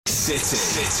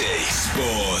City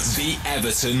Sports, the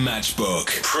Everton Matchbook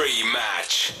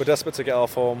pre-match. We're desperate to get our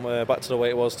form back to the way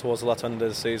it was towards the latter end of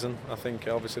the season. I think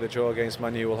obviously the draw against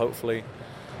Man U will hopefully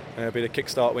be the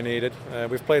kickstart we needed.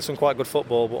 We've played some quite good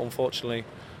football, but unfortunately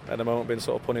at the moment been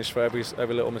sort of punished for every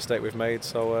little mistake we've made.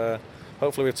 So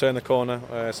hopefully we've turned the corner.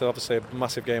 So obviously a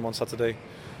massive game on Saturday.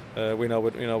 We know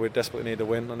we desperately need a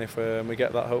win, and if we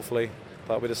get that, hopefully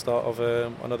that'll be the start of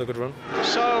another good run.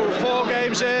 So 4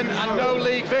 games in and no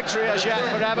league victory as yet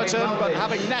for Everton, but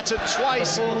having netted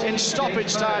twice in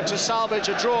stoppage time to salvage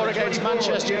a draw against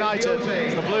Manchester United,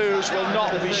 the Blues will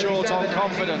not be short on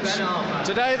confidence.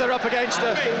 Today they're up against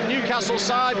the Newcastle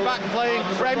side, back playing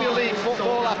Premier League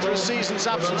football after a season's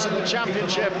absence in the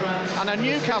Championship, and a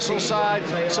Newcastle side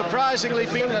surprisingly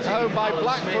beaten at home by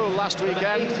Blackpool last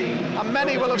weekend, and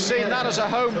many will have seen that as a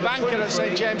home banker at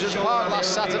St James's Park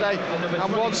last Saturday,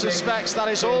 and one suspects that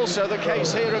is also the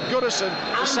case here at Goodison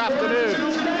this afternoon.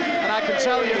 And I can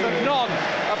tell you that none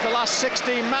of the last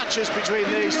 16 matches between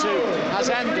these two has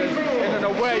ended in an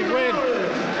away win.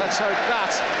 Let's hope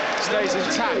that stays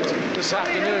intact this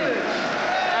afternoon.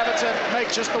 Everton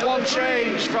make just the one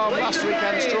change from last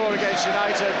weekend's draw against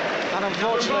United, and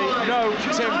unfortunately no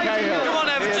Tim Cahill.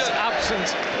 He is absent,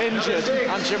 injured,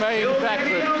 and Jermaine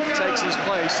Beckford takes his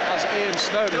place as Ian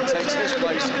Snowden takes his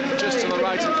place just to the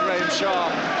right of Graham Shaw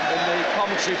in the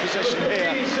commentary position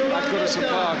here at Goodison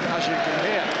Park, as you can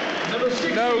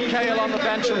hear. No Cahill on the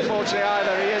bench unfortunately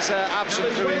either. He is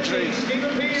absent through injury.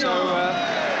 So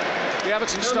the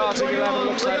Everton starting 11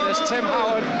 looks like this: Tim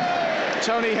Howard,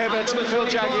 Tony Hibbert, Phil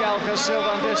Jagielka,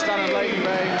 Sylvain Distin and Leighton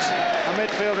Baines. A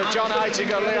midfielder: John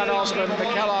Heitinga, Leon Osman,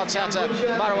 Mikel Arteta,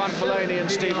 Marouane Fellaini and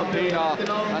Stephen Pienaar,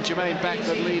 and Jermaine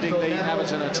Beckford leading the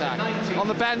Everton attack. On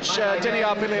the bench,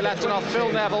 Diniar Billy Leftonoff, Phil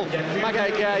Neville,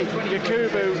 Maguire Gay,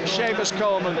 Yakubu, Seamus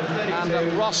Coleman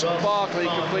and Ross Barkley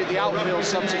complete the outfield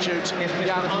substitutes. Jan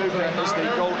Muga is the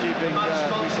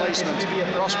goalkeeping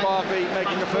replacement. Ross Barkley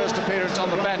making the first appearance on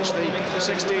the bench, the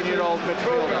 16-year-old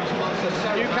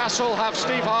midfielder. Newcastle have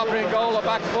Steve Harper in goal, a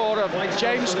back four of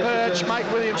James Purge,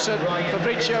 Mike Williamson,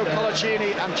 Fabrizio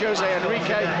Colaccini and Jose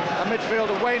Enrique, a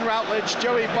midfielder Wayne Routledge,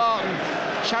 Joey Barton,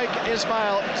 Sheikh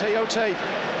Ismail Teote,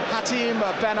 Hatem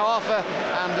Ben Arfa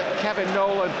and Kevin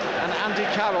Nolan, and Andy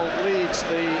Carroll leads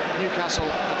the Newcastle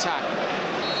attack.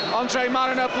 Andre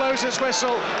Mariner blows his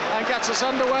whistle and gets us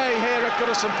underway here at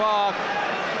Goodison Park.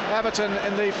 Everton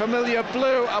in the familiar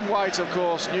blue and white, of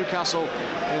course. Newcastle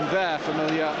in their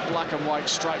familiar black and white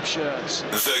striped shirts.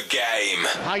 The game.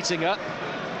 Heitinga,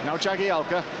 now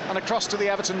Jagielka, and across to the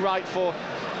Everton right for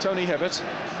Tony Hibbert.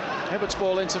 Hibbert's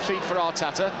ball into feet for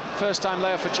Arteta. First time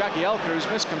layer for Jagielka, who's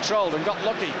miscontrolled and got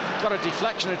lucky. Got a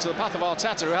deflection into the path of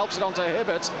Arteta, who helps it onto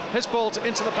Hibbert. His ball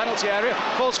into the penalty area.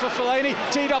 Falls for Fellaini.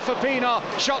 Teed up for Pienaar.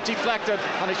 Shot deflected,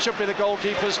 and it should be the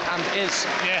goalkeeper's, and is.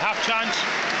 Yeah, half chance.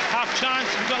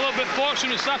 We've got a little bit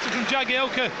fortunate. It started from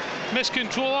Jagielka.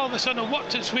 Miscontrol. All of a sudden, it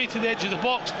worked its way to the edge of the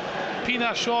box.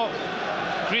 Pienaar shot.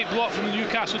 Great block from the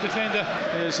Newcastle defender.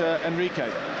 Here's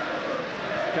Enrique.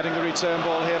 Getting the return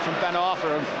ball here from Ben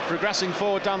Arfa and progressing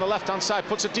forward down the left-hand side,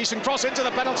 puts a decent cross into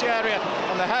the penalty area,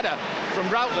 and the header from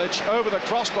Routledge over the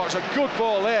crossbar. It's a good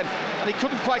ball in, and he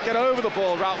couldn't quite get over the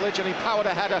ball, Routledge, and he powered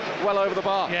a header well over the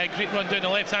bar. Yeah, great run down the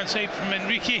left-hand side from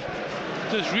Enrique.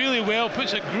 Does really well,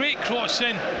 puts a great cross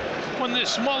in. One of the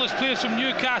smallest players from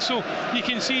Newcastle. You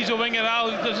can see he's a winger. Al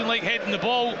doesn't like heading the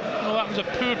ball. No, that was a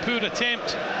poor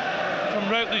attempt from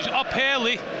Routledge. Up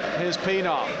early. Here's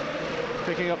Pienaar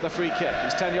picking up the free kick.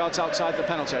 He's 10 yards outside the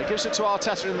penalty area. Gives it to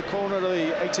Arteta in the corner of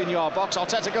the 18-yard box.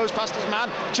 Arteta goes past his man,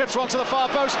 chips one to the far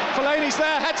post. Fellaini's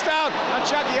there, heads down, and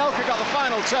Jagielka got the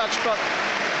final touch, but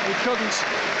he couldn't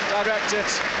direct it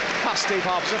past Steve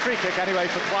Harper. It's a free kick anyway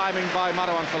for climbing by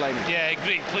Marouane Fellaini. Yeah,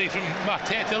 great play from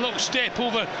Arteta. A little step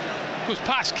over, goes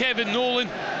past Kevin Nolan.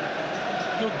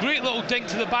 Great little dink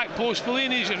to the back post.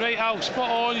 Fellaini's right, Al, spot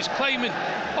on. He's climbing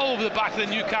all over the back of the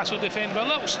Newcastle defender. A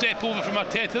little step over from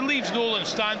Arteta, leaves Nolan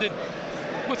standing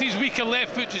with his weaker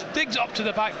left foot, just digs up to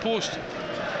the back post.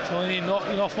 Fellaini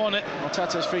knocking off on it.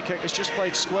 Arteta's free kick is just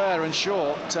played square and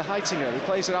short to Heitinga, who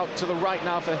plays it out to the right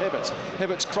now for Hibbert.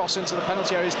 Hibbert's cross into the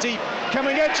penalty area is deep.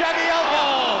 Coming in,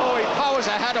 Jagielka! Oh, he powers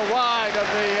a header wide of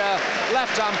the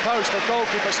left-hand post. The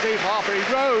goalkeeper, Steve Harper,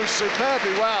 he rose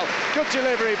superbly well. Good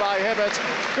delivery by Hibbert.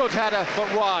 Good header, but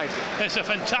wide. It's a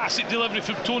fantastic delivery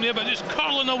from Tony Hibbert, just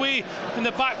curling away in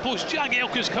the back post.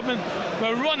 Jagielka's coming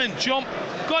with a run and jump.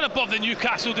 Got above the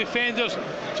Newcastle defenders,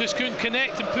 just couldn't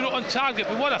connect and put it on target.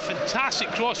 But what a fantastic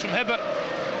cross from Hibbert.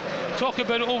 Talk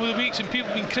about it over the weeks, and people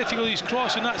have been critical of his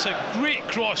cross, and that's a great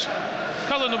cross,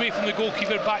 curling away from the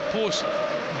goalkeeper back post.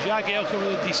 Jagielka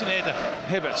with a decent header.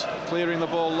 Hibbert clearing the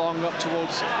ball long up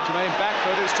towards Jermaine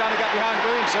Beckford, who's trying to get behind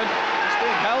Williamson. He's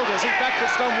being held as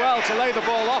Beckford's done well to lay the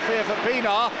ball off here for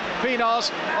Pienaar.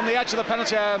 Pienaar's on the edge of the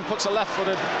penalty area and puts a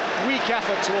left-footed, weak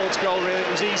effort towards goal. Really,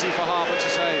 it was easy for Harper to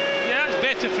save. Yeah, that's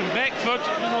better from Beckford.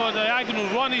 You know, the diagonal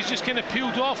run, he's just kind of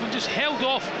peeled off and just held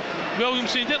off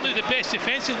Williamson. He didn't look the best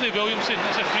defensively, Williamson.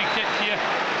 It's a free kick here.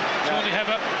 Tony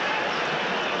Hibbert.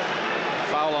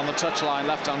 Foul on the touchline,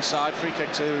 left-hand side, free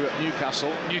kick to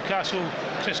Newcastle. Newcastle,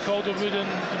 Chris Calderwood and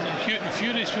Houghton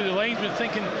furious through the linesman,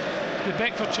 thinking the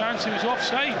Beckford chance he was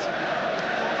offside.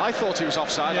 I thought he was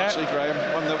offside, actually, Graham,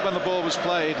 when the ball was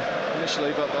played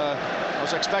initially, but I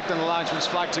was expecting the linesman's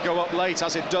flag to go up late,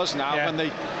 as it does now, when they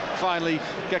finally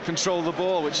get control of the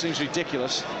ball, which seems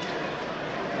ridiculous.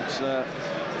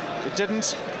 It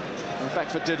didn't, and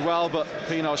Beckford did well, but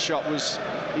Pienaar's shot was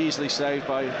easily saved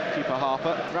by keeper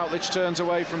Harper. Routledge turns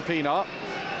away from Pienaar,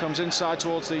 comes inside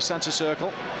towards the centre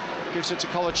circle, gives it to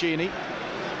Colaccini.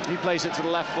 He plays it to the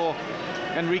left for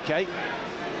Enrique.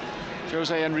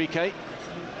 Jose Enrique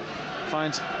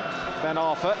finds Ben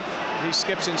Arfa. He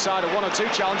skips inside of one or two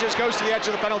challenges, goes to the edge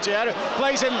of the penalty area,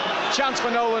 plays in, chance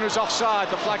for Nolan, who's offside.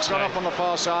 The flag's gone up on the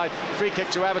far side. Free kick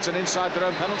to Everton inside their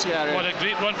own penalty area. What a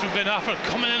great run from Ben Arfa,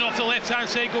 coming in off the left-hand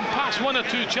side, going past one or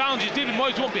two challenges. David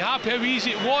Moyes won't be happy how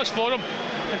easy it was for him,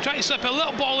 and trying to slip a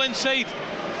little ball inside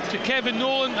to Kevin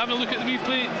Nolan. Having a look at the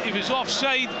replay, he was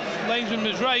offside, linesman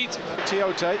was right.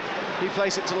 Tiote, he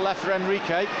plays it to the left for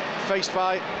Enrique, faced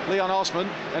by Leon Osman.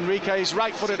 Enrique's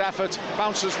right-footed effort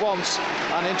bounces once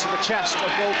and into the chest of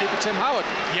goalkeeper Tim Howard.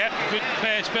 Yeah,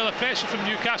 good spell of pressure from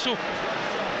Newcastle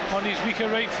on his weaker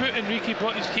right foot. Enrique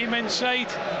came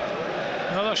inside.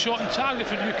 Another shot on target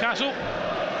for Newcastle.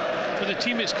 For the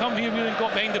team that's come here really and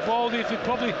got behind the ball, they've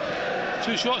probably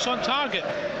 2 shots on target.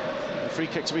 A free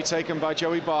kick to be taken by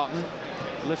Joey Barton.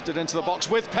 Lifted into the box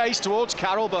with pace towards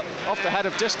Carroll, but off the head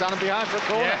of Distan and behind for a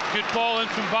corner. Yeah, good ball in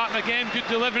from Barton again, good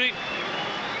delivery.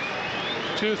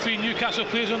 2 or 3 Newcastle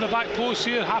players on the back post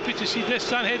here, happy to see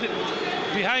Distan headed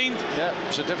behind. Yeah, it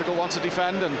was a difficult one to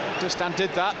defend, and Distan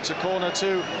did that. It's a corner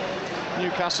to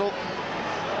Newcastle.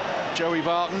 Joey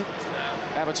Barton,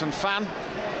 Everton fan,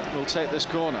 will take this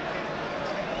corner.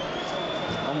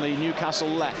 On the Newcastle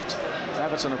left,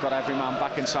 Everton have got every man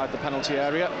back inside the penalty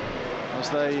area as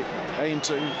they aim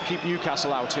to keep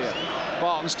Newcastle out here.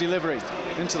 Barton's delivery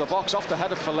into the box off the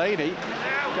head of Fellaini.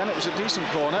 Again, it was a decent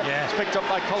corner. Yeah. It's picked up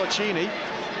by Colaccini.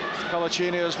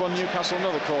 Colaccini has won Newcastle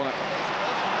another corner.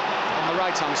 On the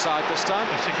right-hand side this time.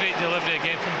 It's a great delivery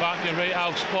again from Barton. You're right,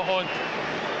 Al, spot on.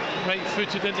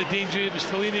 Right-footed into danger. It was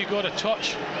Fellaini who got a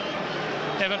touch.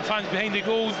 Everton fans behind the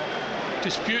goal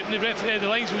disputing the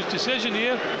linesman's decision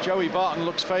here. Joey Barton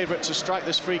looks favourite to strike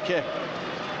this free kick.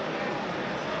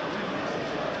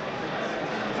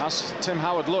 As Tim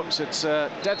Howard looks, it's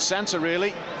dead centre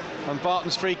really, and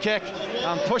Barton's free kick,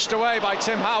 and pushed away by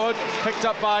Tim Howard, picked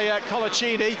up by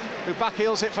Colaccini, who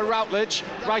backheels it for Routledge.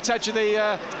 Right edge of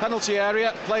the penalty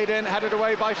area, played in, headed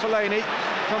away by Fellaini,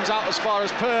 comes out as far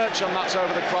as Perch, and that's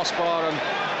over the crossbar, and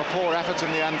a poor effort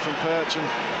in the end from Perch. And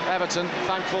Everton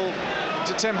thankful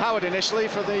to Tim Howard initially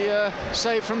for the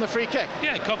save from the free kick.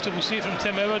 Yeah, comfortable save from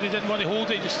Tim Howard. He didn't want to hold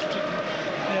it, he just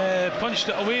punched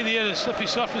it away there. A slippy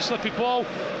surface, slippy ball.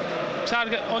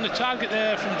 Target on the target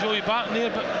there from Joey Barton there.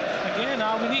 But again,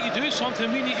 we need to do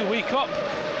something. We need to wake up.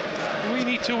 We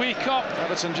need to wake up.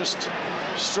 Everton just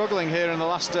struggling here in the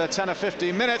last 10 or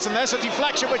 15 minutes, and there's a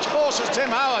deflection which forces Tim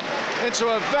Howard into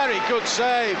a very good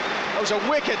save. That was a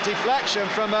wicked deflection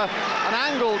from an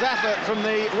angled effort from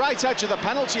the right edge of the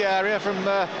penalty area from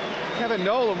Kevin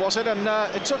Nolan, was it? And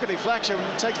it took a deflection,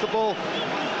 takes the ball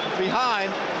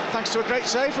behind, thanks to a great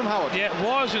save from Howard. Yeah, it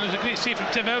was, and it was a great save from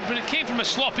Tim Howard, but it came from a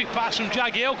sloppy pass from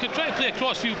Jagielka, trying to play a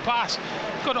crossfield pass,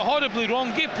 got it horribly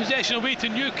wrong, gave possession away to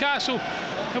Newcastle.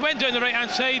 It went down the right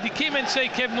hand side, he came inside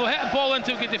Kevin Nolan, hit a ball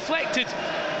into it, get deflected.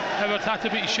 Howard had to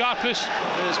be his sharpest.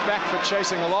 There's Beckford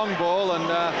chasing a long ball, and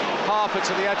Harper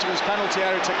to the edge of his penalty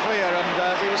area to clear,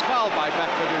 and he was fouled by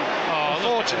Beckford, who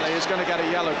unfortunately is going to get a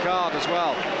yellow card as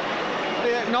well. But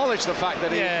he acknowledged the fact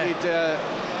that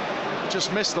he'd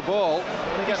just missed the ball.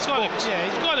 He's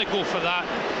got to go for that.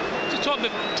 Just talk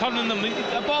about turning them.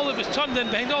 A ball that was turned in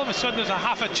behind, all of a sudden there's a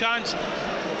half a chance.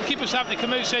 The keeper's having to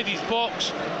come outside his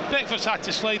box. Beckford's had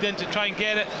to slide in to try and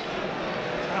get it.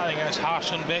 I think that's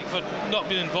harsh on Beckford, not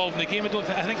being involved in the game.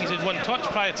 I think he's had 1 touch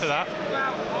prior to that.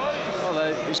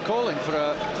 Well, he's calling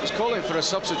for a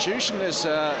substitution. Is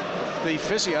the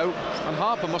physio, and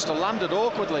Harper must have landed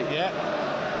awkwardly. Yeah.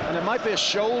 And it might be a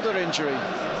shoulder injury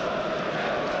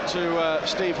to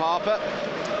Steve Harper.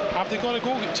 Have they got a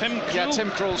goal? Tim Krul? Yeah,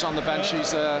 Tim Krul's on the bench.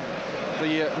 He's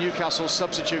the Newcastle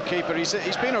substitute keeper. He's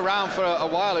been around for a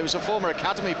while. He was a former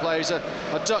academy player. He's a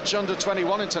Dutch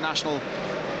under-21 international.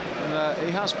 And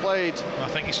he has played. I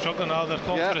think he's struggling now. They're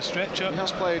calling for a stretcher. He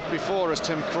has played before as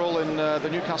Tim Krul in the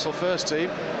Newcastle first team.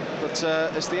 But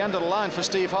it's the end of the line for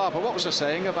Steve Harper. What was I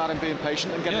saying about him being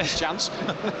patient and getting his chance?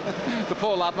 The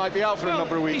poor lad might be out for a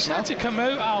number of weeks he's now. Had to come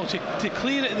out, Al, to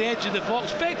clear it at the edge of the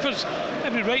box. Beckford's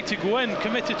every right to go in,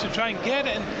 committed to try and get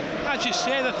it. And as you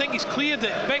said, I think he's cleared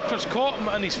it. Beckford's caught him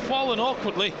and he's fallen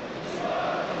awkwardly.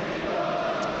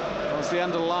 That's the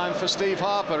end of the line for Steve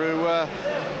Harper, who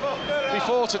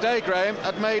before today, Graham,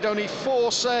 had made only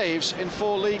 4 saves in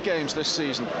 4 league games this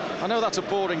season. I know that's a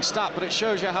boring stat, but it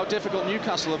shows you how difficult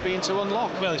Newcastle have been to unlock.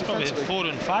 Well, he's probably hit 4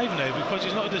 and 5 now because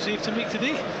he's not had a save to make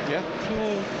today. Yeah.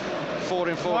 So 4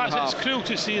 in 4 and a half. It's cruel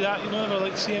to see that, you know,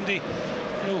 like CMD,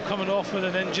 coming off with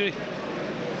an injury.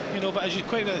 But as you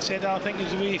quite rightly said, I think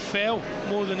it's the way he fell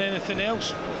more than anything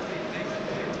else.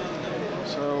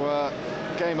 So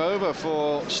game over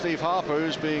for Steve Harper,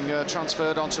 who's being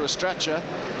transferred onto a stretcher.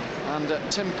 And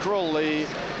Tim Krul, the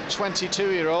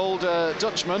 22-year-old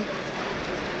Dutchman,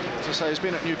 as I say, he's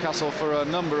been at Newcastle for a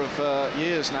number of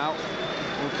years now,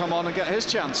 will come on and get his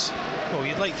chance. Well,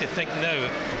 you'd like to think now,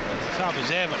 if I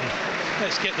was Everton,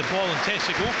 let's get the ball and test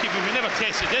the goalkeeper. We never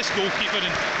tested this goalkeeper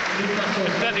in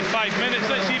 35 minutes.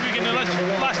 Let's see if we can, in the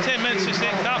last 10 minutes of the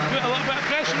second half, put a little bit of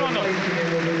pressure on them.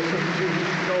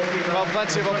 Well,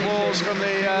 plenty of applause from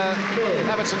the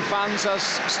Everton fans as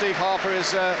Steve Harper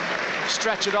is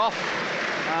stretchered off,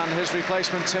 and his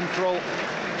replacement Tim Krul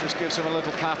just gives him a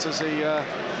little pat as he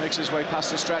makes his way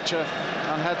past the stretcher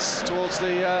and heads towards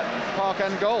the Park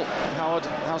End goal. Howard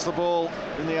has the ball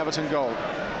in the Everton goal,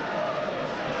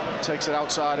 takes it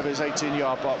outside of his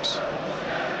 18-yard box,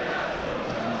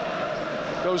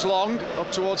 goes long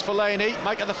up towards Fellaini.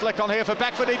 Might get the flick on here for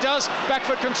Beckford. He does.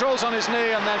 Beckford controls on his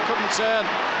knee and then couldn't turn.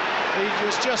 He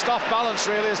was just off balance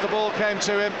really as the ball came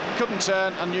to him, couldn't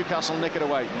turn, and Newcastle nick it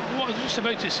away. What I was just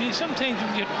about to say, sometimes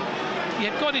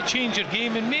you've got to change your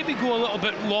game and maybe go a little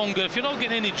bit longer if you're not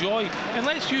getting any joy, and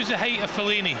let's use the height of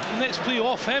Fellaini and let's play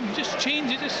off him. Just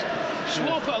change it, just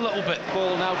swap it a little bit.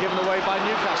 Ball now given away by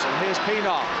Newcastle. Here's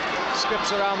Pienaar,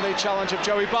 skips around the challenge of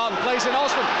Joey Barton, plays in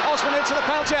Osman into the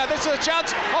penalty area. This is a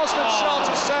chance. Osman's shot,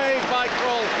 saved by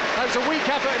Krul. It was a weak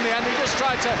effort in the end. He just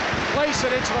tried to place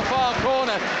it into the far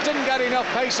corner, didn't get enough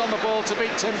pace on the ball to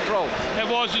beat Tim Krul. It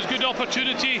was a good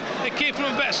opportunity. It came from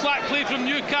a bit of slack play from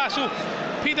Newcastle.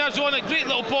 Pienaar's on it, great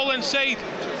little ball inside,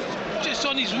 just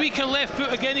on his weaker left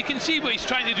foot again. You can see what he's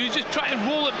trying to do. He's just trying to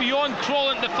roll it beyond, crawl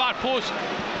into the far post.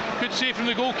 Good save from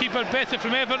the goalkeeper, better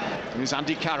from Everton. Here's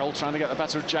Andy Carroll trying to get the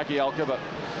better of Jagielka, but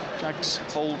Jags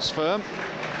holds firm.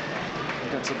 He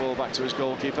gets the ball back to his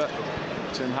goalkeeper,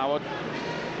 Tim Howard,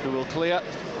 who will clear.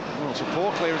 Oh, it's a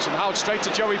poor clearance from Howard, straight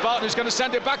to Joey Barton, who's going to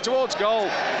send it back towards goal.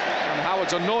 And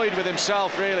Howard's annoyed with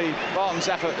himself, really. Barton's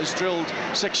effort has drilled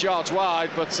 6 yards wide,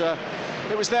 but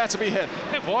it was there to be hit.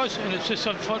 It was, and it's just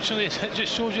unfortunately, it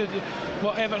just shows you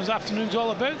what Everton's afternoon's all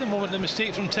about at the moment. The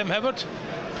mistake from Tim Howard,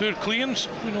 poor clearance,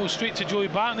 straight to Joey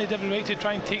Barton. He had every right to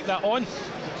try and take that on.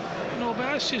 But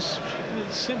that's just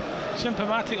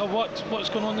symptomatic of what's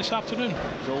going on this afternoon.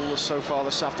 Goalless so far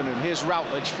this afternoon. Here's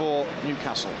Routledge for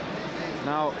Newcastle.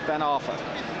 Now Ben Arfa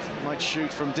might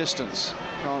shoot from distance.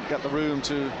 Can't get the room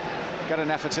to get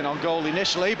an effort in on goal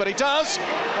initially, but he does,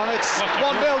 and it's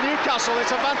 1-0 Newcastle.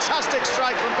 It's a fantastic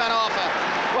strike from Ben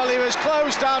Arfa. Well, he was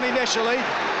closed down initially.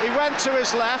 He went to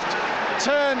his left,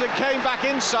 turned and came back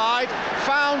inside,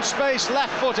 found space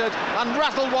left-footed and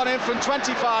rattled one in from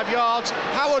 25 yards.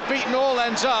 Howard beaten all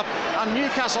ends up, and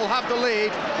Newcastle have the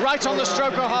lead right on the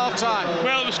stroke of half-time.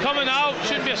 Well, it was coming out,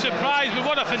 shouldn't be a surprise, but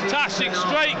what a fantastic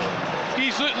strike.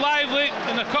 He's looked lively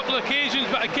on a couple of occasions,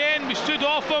 but again we stood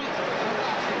off him,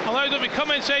 allowed him to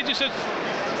come inside, just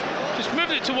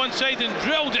moved it to one side and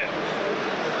drilled it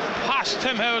past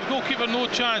Tim Howard. Goalkeeper no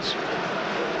chance.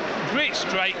 Great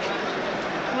strike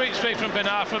from Ben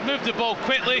Arfa. Moved the ball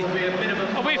quickly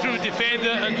away from the defender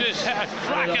and just hit a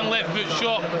cracking left foot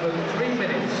shot.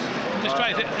 Just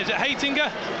try to, is it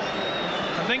Heitinger?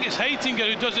 I think it's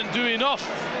Heitinger who doesn't do enough,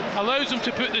 allows him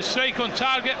to put the strike on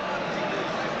target.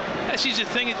 This is the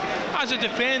thing, as a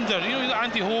defender,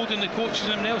 Andy Holden, the coaches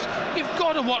and everyone else, you've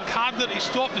got to work harder to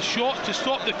stop the shot, to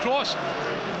stop the cross.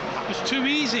 That was too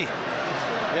easy.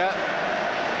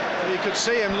 Yeah, you could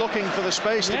see him looking for the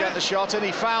space to get the shot in.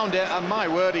 He found it, and my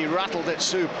word, he rattled it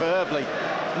superbly.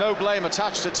 No blame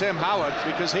attached to Tim Howard,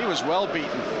 because he was well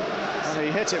beaten, and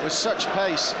he hit it with such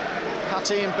pace.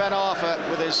 Hatem Ben Arfa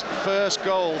with his first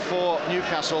goal for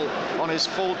Newcastle on his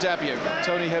full debut.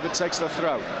 Tony Hibbert takes the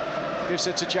throw. gives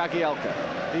it to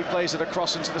Jagielka. He plays it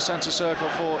across into the centre circle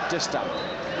for Distan.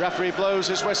 Referee blows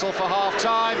his whistle for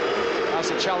half-time as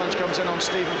the challenge comes in on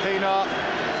Stephen Pienaar.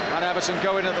 And Everton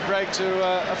go in at the break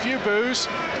to a few boos,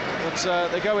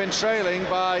 but they go in trailing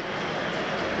by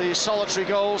the solitary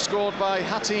goal scored by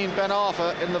Hatem Ben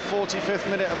Arfa in the 45th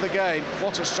minute of the game.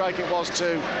 What a strike it was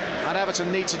too. And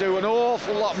Everton need to do an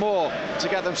awful lot more to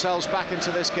get themselves back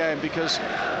into this game, because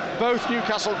both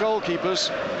Newcastle goalkeepers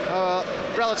are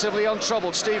relatively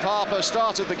untroubled. Steve Harper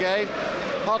started the game,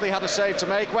 hardly had a save to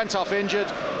make, went off injured,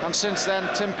 and since then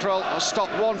Tim Krul has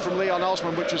stopped one from Leon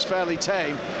Osman, which was fairly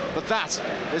tame, but that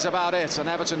is about it. And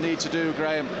Everton need to do,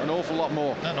 Graham, an awful lot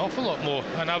more. An awful lot more,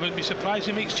 and I wouldn't be surprised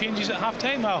he makes changes at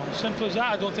half-time, Al. Simple as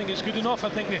that. I don't think it's good enough. I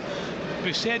think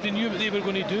we said we knew what they were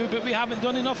going to do, but we haven't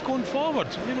done enough going forward.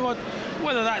 You know what,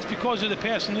 whether that's because of the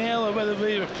personnel or whether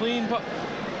they were playing, but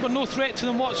we're no threat to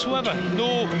them whatsoever.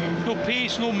 No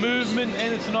pace, no movement,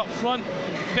 anything up front.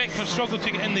 Beckford struggled to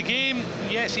get in the game.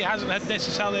 Yes, he hasn't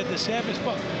necessarily had the service,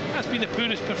 but that's been the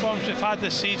poorest performance we've had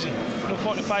this season.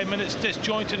 45 minutes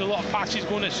disjointed, a lot of passes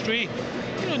going astray.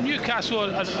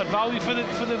 Newcastle are value for the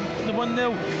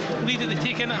 1-0 lead that they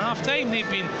take in at half-time. They've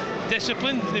been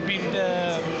disciplined, they've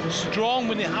been strong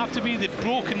when they have to be, they've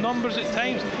broken numbers at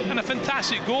times, and a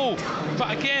fantastic goal.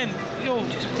 But again,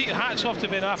 take your hats off to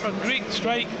Ben Arfa, great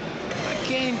strike.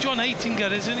 Again, John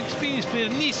Heitinger is an experienced player,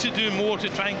 needs to do more to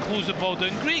try and close the ball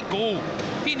down. Great goal.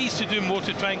 He needs to do more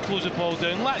to try and close the ball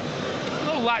down. A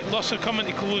little lacklustre coming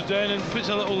to close down and puts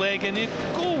a little leg in it.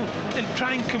 Go and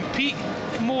try and compete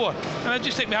more. And I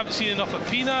just think we haven't seen enough of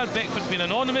Pienaar. Beckford's been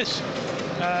anonymous.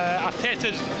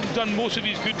 Arteta's done most of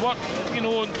his good work,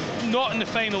 not in the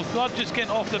final third, just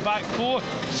getting off the back four.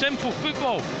 Simple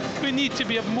football. We need to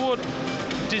be a more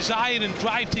desire and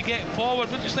drive to get forward.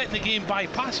 We're just letting the game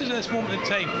bypass us at this moment in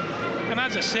time. And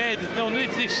as I said,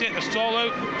 they set their stall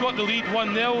out, got the lead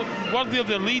 1-0, worthy of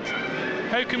the lead.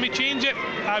 How can we change it?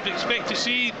 I'd expect to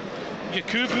see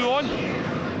Yakubu on.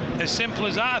 As simple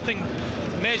as that. I think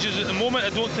measures at the moment, I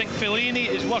don't think Fellaini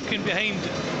is working behind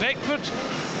Beckford.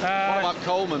 What about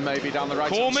Coleman maybe down the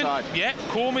right-hand side? Yeah,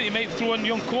 Coleman. He might throw in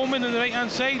young Coleman on the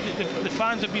right-hand side. The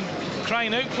fans have been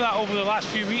crying out for that over the last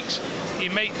few weeks. He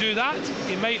might do that.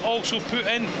 He might also put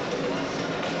in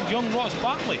young Ross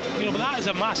Barkley. But that is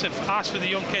a massive ask for the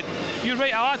young kid. You're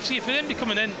right, I'd see for them to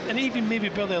coming in and even maybe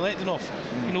Billy Letdinoff,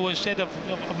 instead of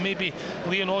maybe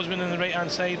Leon Osman on the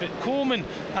right-hand side. But Coleman,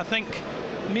 I think,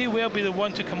 may well be the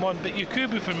one to come on. But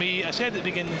Yakubu, for me, I said at the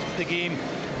beginning of the game,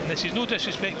 and this is no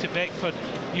disrespect to Beckford,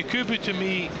 Yakubu to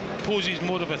me poses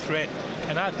more of a threat,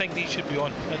 and I think he should be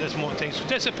on at this moment in time. So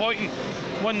disappointing,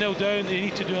 1-0 down. They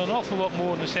need to do an awful lot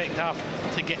more in the second half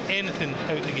to get anything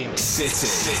out of the game. City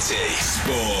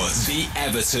Sports, the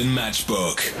Everton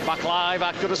Matchbook. Back live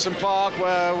at Goodison Park,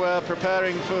 where we're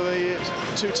preparing for the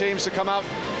two teams to come out.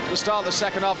 The start of the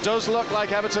second half does look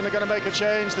like Everton are going to make a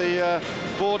change. The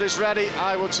board is ready.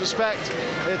 I would suspect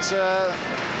it's,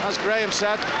 as Graham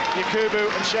said, Yakubu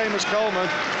and Seamus Coleman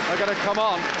are going to come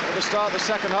on at the start of the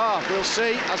second half. We'll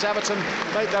see as Everton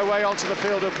make their way onto the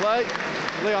field of play.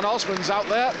 Leon Osman's out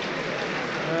there,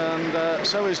 and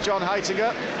so is John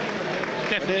Heitinger.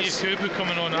 Definitely Yakubu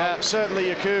coming on. Yeah, certainly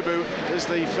Yakubu is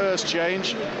the first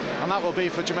change, and that will be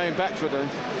for Jermaine Beckford, I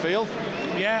feel.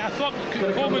 Yeah, I thought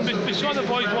Coleman, we saw the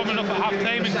boys warming up at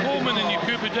half-time, and Coleman and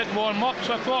Yakubu didn't warm up,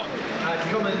 so I thought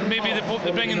maybe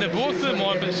they're bringing the both of them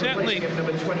on, but certainly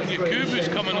Yakubu's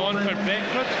coming on for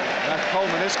Beckford.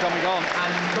 Coleman is coming on.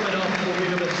 And coming on will be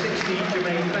number 60,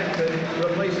 Jermaine Beckford,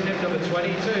 replacing him number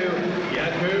 22,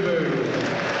 Yakubu.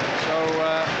 So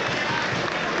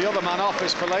the other man off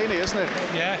is Fellaini, isn't it?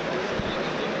 Yeah.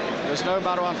 There's no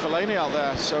Marouane Fellaini out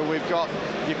there, so we've got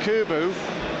Yakubu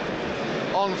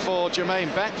on for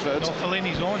Jermaine Beckford. No,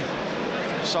 Fellaini's on.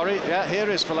 Sorry, yeah, here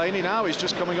is Fellaini now. He's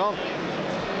just coming on.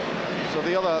 So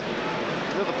the other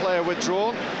player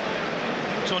withdrawn.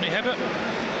 Tony Hibbert.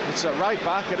 It's a right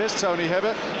back. It is Tony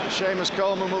Hibbert. Seamus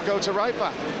Coleman will go to right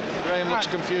back. Graham looks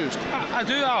confused. I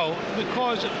do, Al,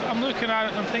 because I'm looking at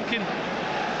it and I'm thinking,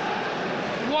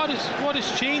 what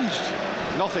has changed?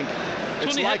 Nothing.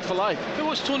 It's like for like. But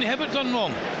what's Tony Hibbert done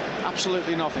wrong?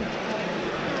 Absolutely nothing.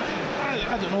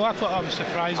 I don't know. I thought I was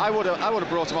surprised. I would have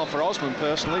brought him on for Osman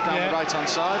personally down the right-hand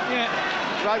side. Yeah.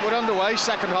 Right, we're underway.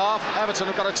 Second half. Everton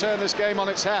have got to turn this game on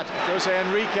its head. Jose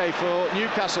Enrique for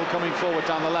Newcastle coming forward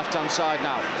down the left-hand side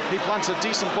now. He plants a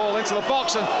decent ball into the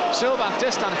box, and Sylvain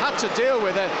Distin had to deal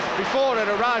with it before it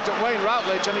arrived at Wayne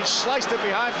Routledge, and he sliced it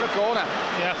behind for a corner.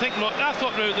 Yeah, I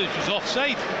thought Routledge was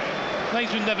offside.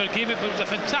 Linesman never gave it, but it was a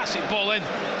fantastic ball in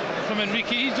from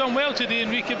Enrique. He's done well today.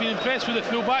 Enrique, been impressed with the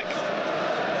full-back.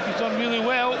 He's done really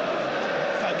well.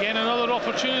 Again, another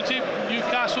opportunity.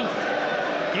 Newcastle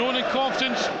growing in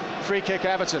confidence. Free kick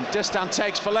Everton. Distan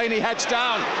takes, Fellaini heads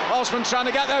down. Osman trying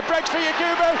to get there, breaks for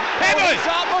Yakubu.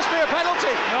 That must be a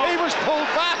penalty. No. He was pulled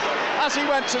back as he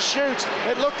went to shoot.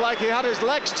 It looked like he had his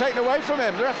legs taken away from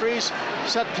him. The referees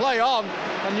said play on,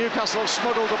 and Newcastle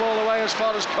smuggled the ball away as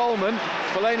far as Coleman.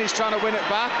 Fellaini's trying to win it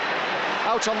back.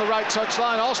 Out on the right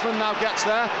touchline, Osman now gets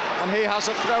there, and he has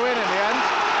a throw in the end.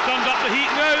 Turned up the heat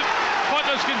now.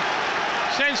 Partners can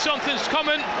sense something's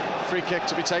coming. Free kick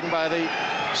to be taken by the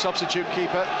substitute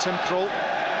keeper, Tim Krul.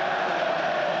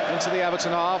 Into the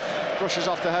Everton half, brushes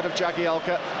off the head of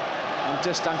Jagielka, and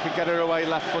Distan can get her away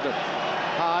left-footed.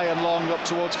 High and long up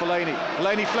towards Fellaini.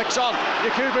 Fellaini flicks on,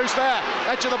 Yakubu's there,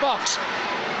 edge of the box.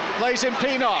 Plays in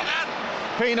Pienaar.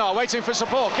 Pienaar waiting for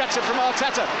support, gets it from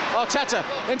Arteta. Arteta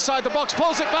inside the box,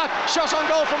 pulls it back. Shot on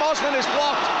goal from Osman is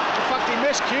blocked. In fact, he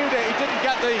miscued it. He didn't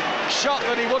get the shot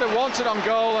that he would have wanted on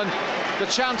goal, and the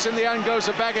chance in the end goes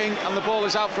a begging, and the ball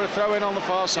is out for a throw-in on the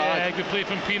far side. Yeah, good play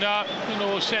from Pienaar.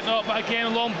 Setting up, but again, a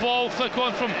long ball, flick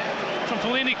on from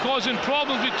Fellaini, causing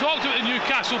problems. We talked about the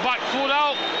Newcastle back four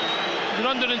out. They're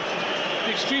under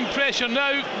extreme pressure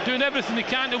now, doing everything they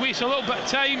can to waste a little bit of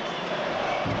time.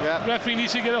 Yeah. Referee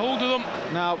needs to get a hold of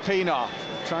them. Now Pienaar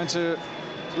trying to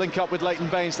link up with Leighton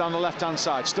Baines down the left-hand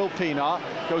side. Still Pienaar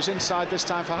goes inside this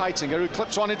time for Heitinger, who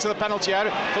clips one into the penalty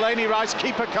area. Fellaini rides,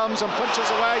 keeper comes and punches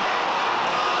away.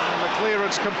 And the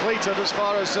clearance completed as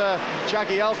far as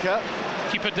Jagielka.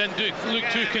 Keeper didn't look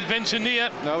too convincing there.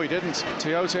 No, he didn't.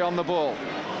 Tiote on the ball.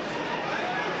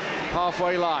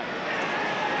 Halfway line.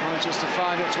 Manages to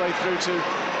find its way through to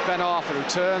Ben Arfa, who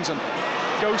turns and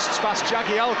ghosts past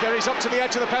Jagielka. He's up to the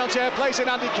edge of the penalty area, plays in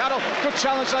Andy Carroll. Good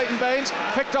challenge, Leighton Baines.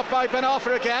 Picked up by Ben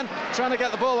Arfa again, trying to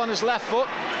get the ball on his left foot.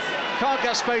 Can't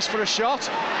get space for a shot.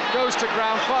 Goes to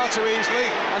ground far too easily,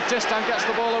 and Distan gets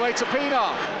the ball away to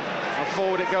Pienaar. And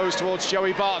forward it goes towards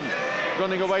Joey Barton,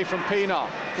 running away from Pienaar,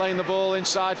 playing the ball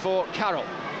inside for Carroll.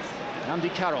 Andy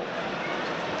Carroll.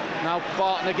 Now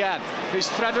Barton again. He's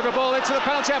threaded a ball into the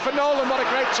penalty area for Nolan. What a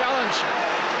great challenge.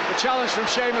 The challenge from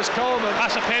Seamus Coleman.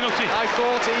 That's a penalty. I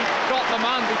thought he got the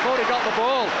man before he got the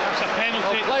ball. That's a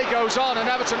penalty. Well, play goes on and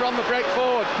Everton run the break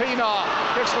forward. Pienaar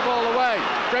gives the ball away.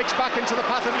 Breaks back into the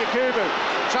path of Yakubu.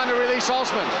 Trying to release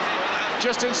Osman.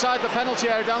 Just inside the penalty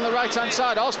area down the right-hand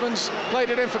side. Osman's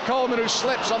played it in for Coleman, who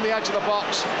slips on the edge of the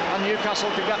box, and Newcastle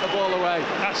can get the ball away.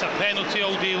 That's a penalty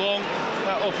all day long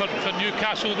for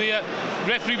Newcastle there.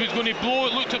 Referee was going to blow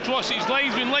it, looked across his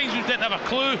linesman. Linesman didn't have a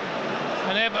clue,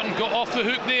 and Everton got off the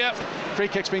hook there. Free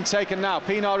kick's been taken now.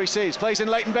 Pienaar receives, plays in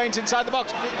Leighton Baines inside the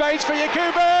box. Baines for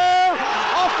Yakubu!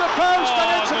 Off the post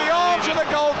and into the arms of the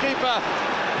goalkeeper.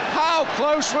 How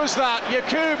close was that?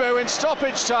 Yakubu in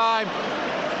stoppage time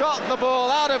got the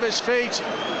ball out of his feet,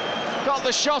 got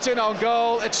the shot in on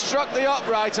goal. It struck the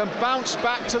upright and bounced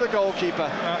back to the goalkeeper.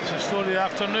 That's the story of the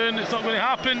afternoon. It's not going to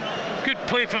happen. Good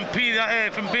play from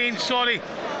Baines. Sorry.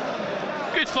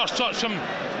 Good first touch from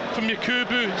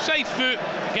Yakubu. Side foot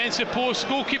against the post.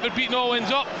 Goalkeeper beating all ends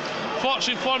up.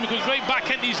 Fortune for him, goes right back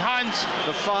into his hands.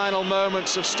 The final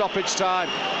moments of stoppage time.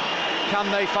 Can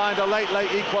they find a late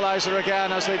equaliser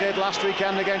again, as they did last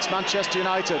weekend against Manchester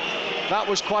United? That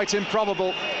was quite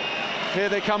improbable. Here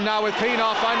they come now with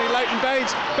Pienaar finding Leighton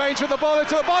Baines. Baines with the ball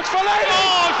into the box. Fellaini!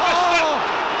 Oh,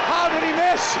 how did he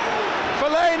miss?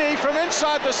 Fellaini from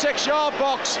inside the 6-yard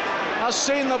box has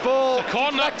seen the ball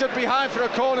deflected behind for a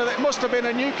corner. That must have been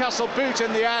a Newcastle boot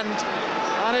in the end,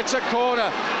 and it's a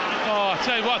corner. Oh, I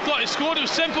tell you what, I thought he scored. It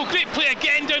was simple. Great play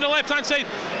again down the left-hand side.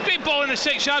 Great ball in the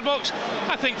 6-yard box.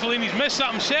 I think Fellaini's missed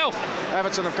that himself.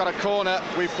 Everton have got a corner.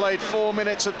 We've played 4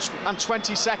 minutes and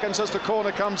 20 seconds as the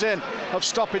corner comes in of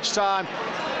stoppage time.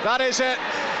 That is it.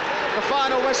 The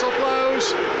final whistle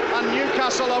blows, and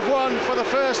Newcastle have won for the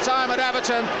first time at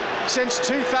Everton since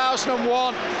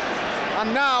 2001.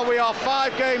 And now we are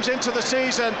 5 games into the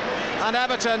season, and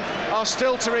Everton are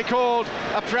still to record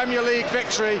a Premier League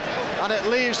victory, and it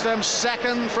leaves them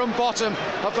second from bottom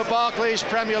of the Barclays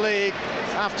Premier League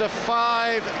after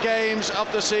 5 games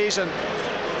of the season.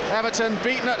 Everton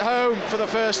beaten at home for the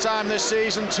first time this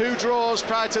season, 2 draws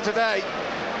prior to today.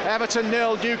 Everton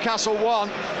 0, Newcastle 1,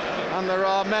 and there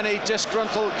are many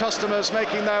disgruntled customers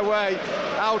making their way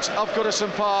out of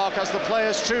Goodison Park as the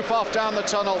players troop off down the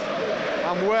tunnel.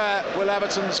 And where will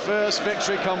Everton's first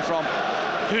victory come from?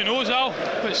 Who knows, Al,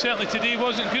 but certainly today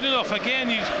wasn't good enough. Again,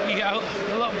 you get a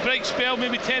little break spell,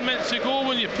 maybe 10 minutes to go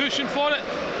when you're pushing for it,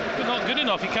 but not good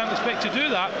enough. You can't expect to do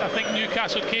that. I think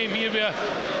Newcastle came here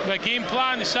with a game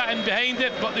plan, they sat in behind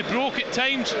it, but they broke at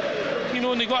times,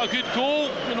 and they got a good goal,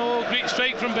 great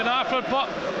strike from Ben Arfa, but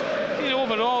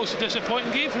overall it's a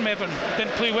disappointing game from Everton.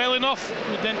 Didn't play well enough.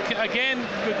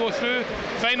 We go through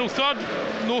final third,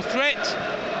 no threat.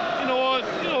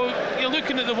 You're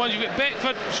looking at the ones you've got.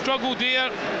 Beckford struggled there.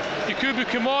 Yakubu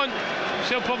come on.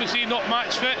 Still probably say not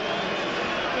match fit.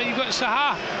 But you've got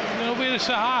Saha. Where is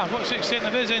Saha? What's the extent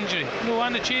of his injury?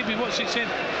 Anachabi, what's the extent?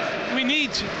 We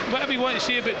need, whatever you want to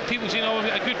say about people saying,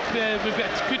 we've got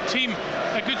a good team,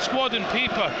 a good squad on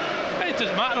paper. But it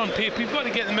doesn't matter on paper. You've got to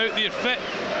get them out there fit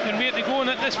and ready to go. And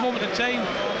at this moment in time,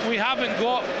 we haven't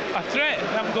got a threat. We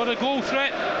haven't got a goal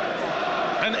threat.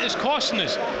 And it's costing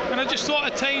us. And I just thought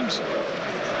at times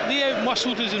they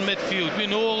out-muscled us in midfield with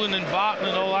Nolan and Barton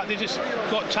and all that. They just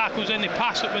got tackles in, they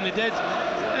passed it when they did.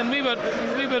 And we were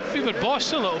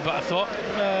bossed a little bit, I thought,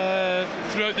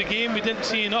 throughout the game. We didn't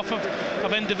see enough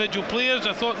of individual players.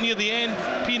 I thought near the end,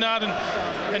 Pienaar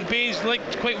and Baines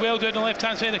linked quite well down the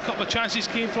left-hand side. A couple of chances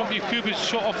came from Yakubu's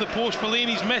shot off the post,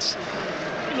 Fellaini's miss.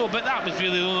 But that was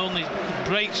really the only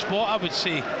bright spot, I would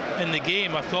say, in the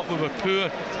game. I thought we were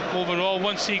poor overall.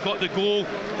 Once he got the goal,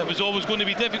 it was always going to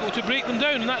be difficult to break them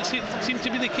down, and that seemed to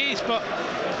be the case. But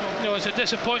it's a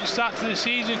disappointing start to the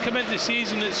season. Come into the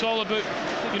season, it's all about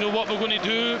what we're going to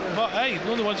do. But hey,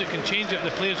 the only ones that can change it are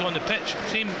the players on the pitch.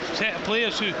 Same set of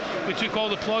players who we took all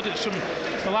the plaudits from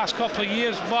the last couple of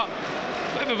years. But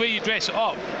whatever way you dress it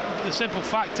up, the simple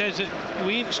fact is that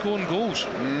we ain't scoring goals.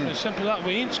 It's simple that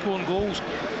we ain't scoring goals.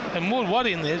 And more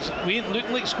worrying is we ain't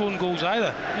looking like scoring goals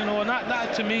either. And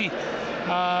that to me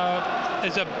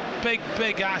is a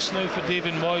big ask now for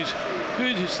David Moyes.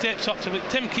 Who steps up to it?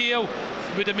 Tim Cahill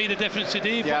would have made a difference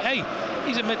today, but hey,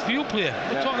 he's a midfield player.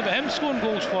 We're talking about him scoring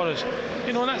goals for us.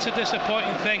 And that's a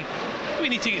disappointing thing. We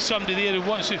need to get somebody there who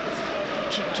wants to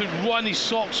run his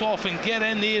socks off and get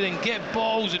in there and get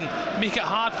balls and make it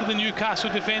hard for the Newcastle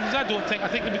defenders. I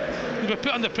think they were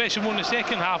put under pressure more in the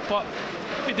second half, but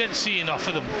we didn't see enough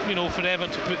of them, for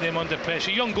Everton to put them under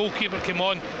pressure. Young goalkeeper came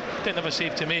on, didn't have a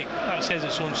save to make. That says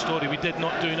its own story. We did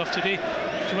not do enough today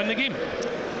to win the game.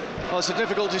 Well, it's a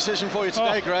difficult decision for you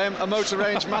today, Graham. A motor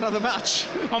range man of the match.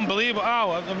 Unbelievable.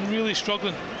 I'm really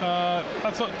struggling.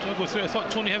 I thought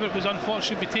Tony Hibbert was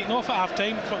unfortunately be taken off at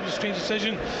half-time. I thought it was a strange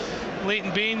decision.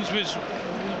 Leighton Baines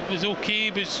was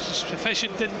okay, was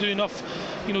sufficient, didn't do enough,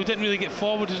 didn't really get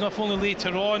forward enough. Only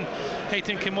later on,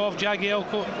 Hatem came off.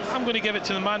 Jagielko, I'm going to give it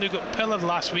to the man who got pillared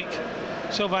last week,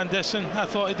 Sylvain Disson. I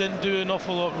thought he didn't do an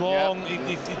awful lot wrong.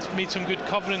 He made some good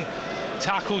covering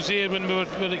tackles there when we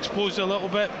were exposed a little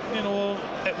bit.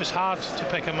 It was hard to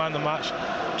pick a man of the match.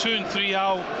 2 and 3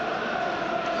 out,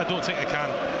 I don't think I can.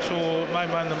 So my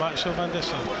man of the match, Sylvain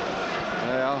Disson.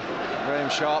 Yeah, Graham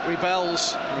Sharp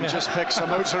rebels and just picks a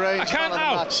motor range man of the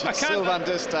match. It's Sylvain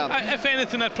Disson. If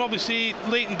anything, I'd probably say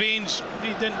Leighton Baines. He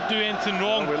didn't do anything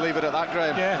wrong. We'll leave it at that,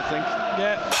 Graham. Yeah, I think.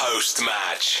 Yeah.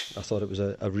 Post-match. I thought it was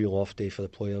a real off day for the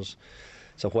players.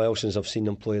 It's a while since I've seen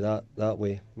them play that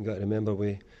way. You've got to remember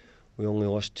we only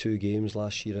lost 2 games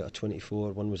last year out of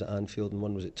 24. One was at Anfield and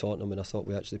one was at Tottenham, and I thought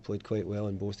we actually played quite well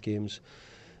in both games.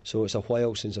 So it's a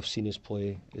while since I've seen us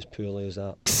play as poorly as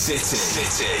that. City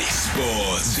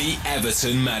Sports, the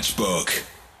Everton Matchbook.